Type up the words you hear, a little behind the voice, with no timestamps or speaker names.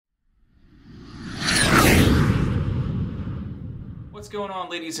What's going on,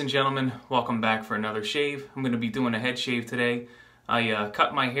 ladies and gentlemen? Welcome back for another shave. I'm going to be doing a head shave today. I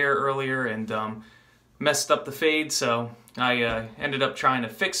cut my hair earlier and messed up the fade, so I ended up trying to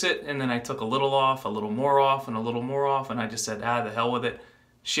fix it, and then I took a little off, a little more off, and a little more off, and I just said, the hell with it.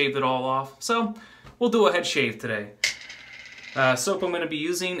 Shaved it all off. So we'll do a head shave today. Soap I'm going to be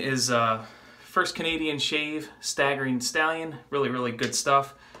using is First Canadian Shave Staggering Stallion. Really, really good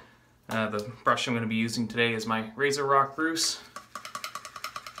stuff. The brush I'm going to be using today is my RazoRock Bruce.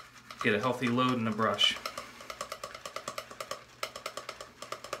 Get a healthy load in the brush.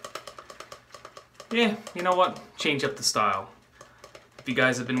 Yeah, you know what? Change up the style. If you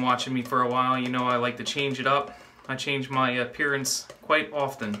guys have been watching me for a while, you know I like to change it up. I change my appearance quite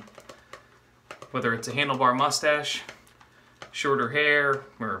often. Whether it's a handlebar mustache, shorter hair,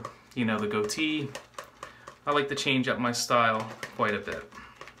 or, you know, the goatee. I like to change up my style quite a bit.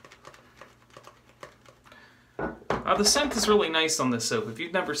 The scent is really nice on this soap. If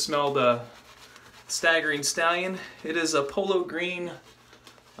you've never smelled Staggering Stallion, it is a polo green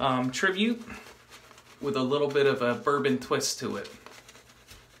tribute with a little bit of a bourbon twist to it.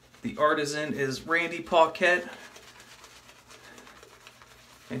 The artisan is Randy Paquette,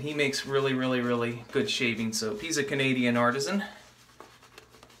 and he makes really, really, really good shaving soap. He's a Canadian artisan,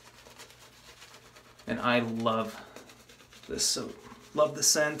 and I love this soap. Love the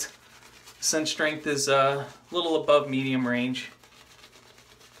scent. Scent strength is a little above medium range.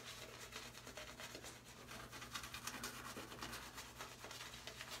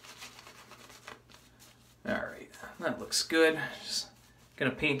 Alright, that looks good. Just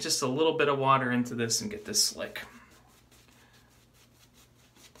gonna paint just a little bit of water into this and get this slick.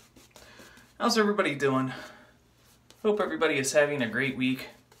 How's everybody doing? Hope everybody is having a great week.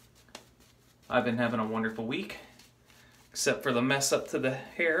 I've been having a wonderful week, except for the mess up to the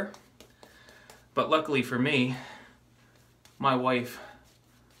hair. But luckily for me, my wife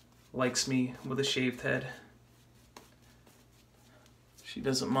likes me with a shaved head. She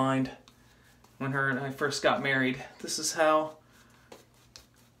doesn't mind. When her and I first got married, this is how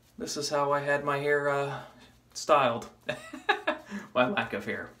I had my hair styled. My lack of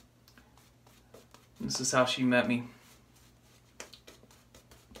hair. This is how she met me.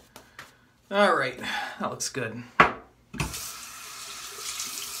 All right, that looks good.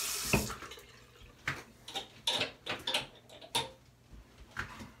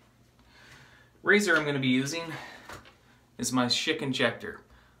 Razor I'm going to be using is my Schick Injector.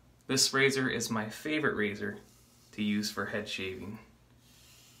 This razor is my favorite razor to use for head shaving.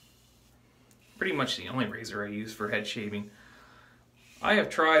 Pretty much the only razor I use for head shaving. I have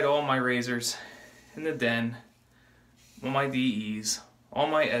tried all my razors in the den, all my DEs, all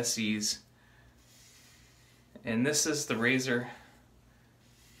my SEs, and this is the razor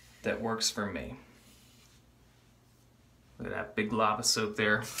that works for me. Look at that big lava soap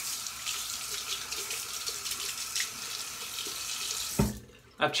there.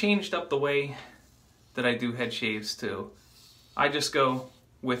 I've changed up the way that I do head shaves too. I just go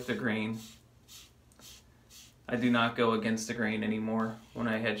with the grain. I do not go against the grain anymore when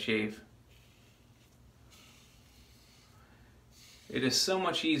I head shave. It is so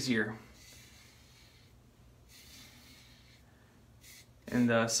much easier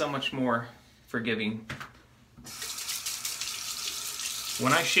and so much more forgiving.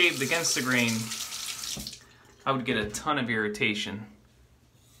 When I shaved against the grain, I would get a ton of irritation.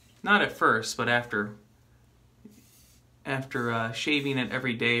 Not at first, but after shaving it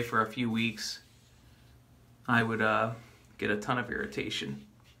every day for a few weeks, I would get a ton of irritation.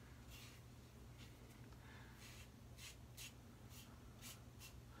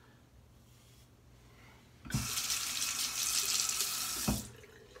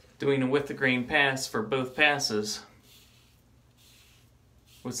 Doing a with the grain pass for both passes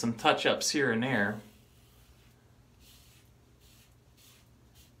with some touch-ups here and there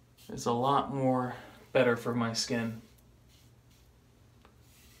is a lot more better for my skin.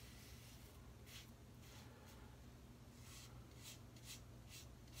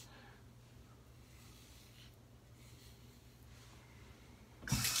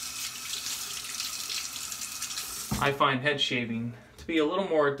 I find head shaving to be a little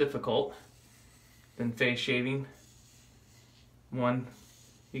more difficult than face shaving. One,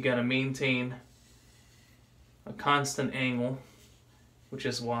 you gotta maintain a constant angle, which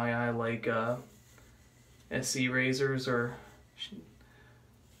is why I like SE razors or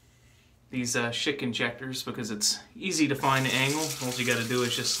these Schick Injectors, because it's easy to find the angle. All you gotta do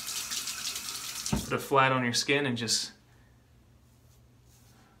is just put it flat on your skin and just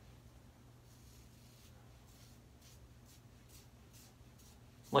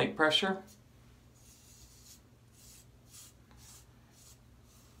light pressure.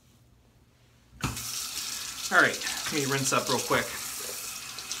 All right, let me rinse up real quick.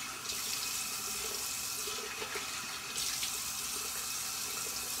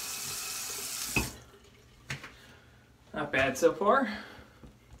 Not bad so far.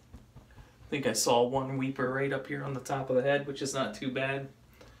 I think I saw one weeper right up here on the top of the head, which is not too bad.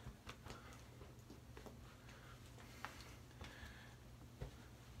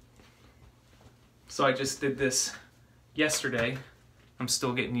 So I just did this yesterday. I'm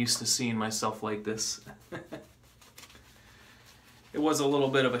still getting used to seeing myself like this. It was a little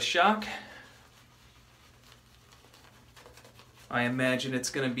bit of a shock. I imagine it's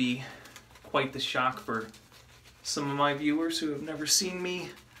going to be quite the shock for some of my viewers who have never seen me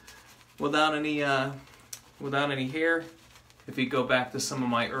without any hair. If you go back to some of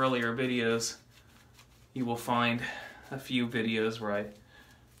my earlier videos, you will find a few videos where I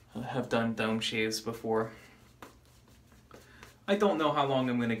have done dome shaves before. I don't know how long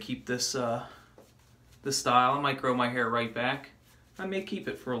I'm going to keep this this style. I might grow my hair right back. I may keep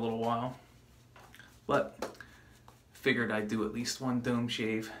it for a little while, but figured I'd do at least one dome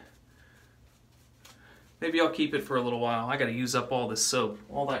shave. Maybe I'll keep it for a little while. I gotta use up all this soap.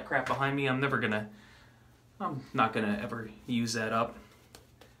 All that crap behind me, I'm not gonna ever use that up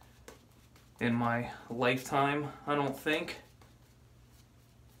in my lifetime, I don't think.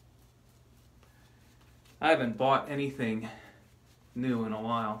 I haven't bought anything new in a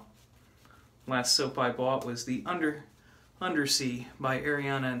while. Last soap I bought was the Undersea by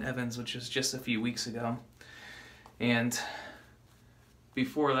Ariana and Evans, which was just a few weeks ago. And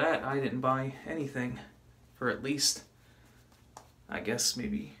before that, I didn't buy anything for at least, I guess,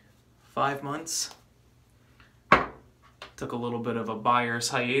 maybe 5 months. Took a little bit of a buyer's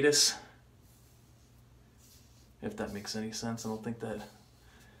hiatus, if that makes any sense. I don't think that.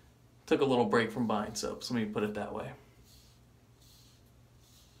 Took a little break from buying soaps, let me put it that way.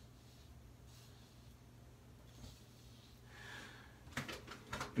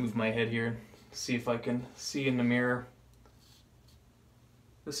 Move my head here, see if I can see in the mirror.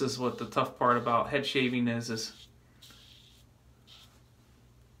 This is what the tough part about head shaving is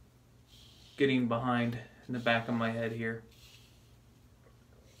getting behind in the back of my head here.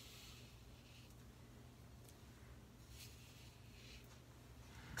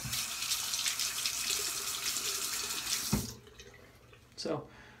 So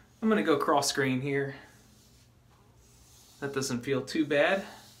I'm gonna go cross grain here. That doesn't feel too bad.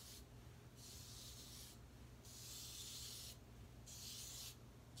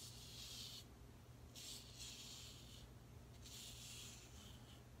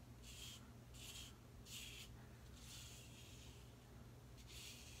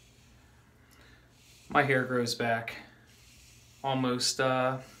 My hair grows back almost in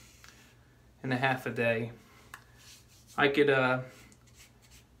a half a day. I could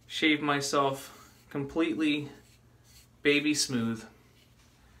shave myself completely baby smooth.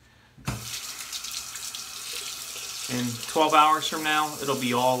 In 12 hours from now, it'll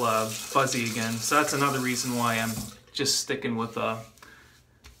be all fuzzy again. So that's another reason why I'm just sticking with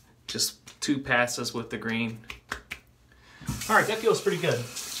just 2 passes with the green. All right, that feels pretty good.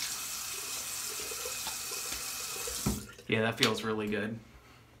 Yeah, that feels really good.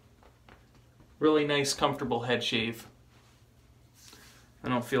 Really nice, comfortable head shave. I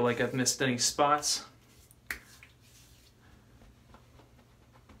don't feel like I've missed any spots.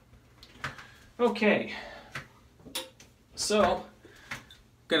 Okay, so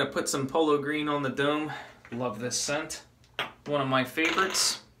gonna put some Polo Green on the dome. Love this scent. One of my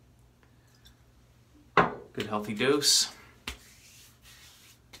favorites. Good healthy dose.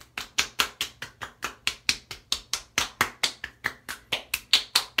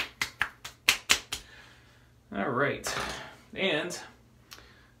 All right, and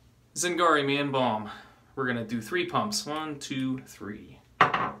Zingari Man Balm. We're gonna do 3 pumps. 1, 2, 3.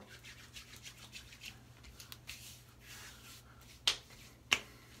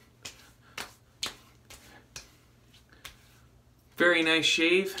 Very nice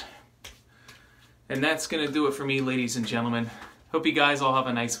shave. And that's gonna do it for me, ladies and gentlemen. Hope you guys all have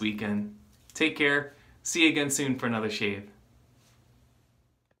a nice weekend. Take care. See you again soon for another shave.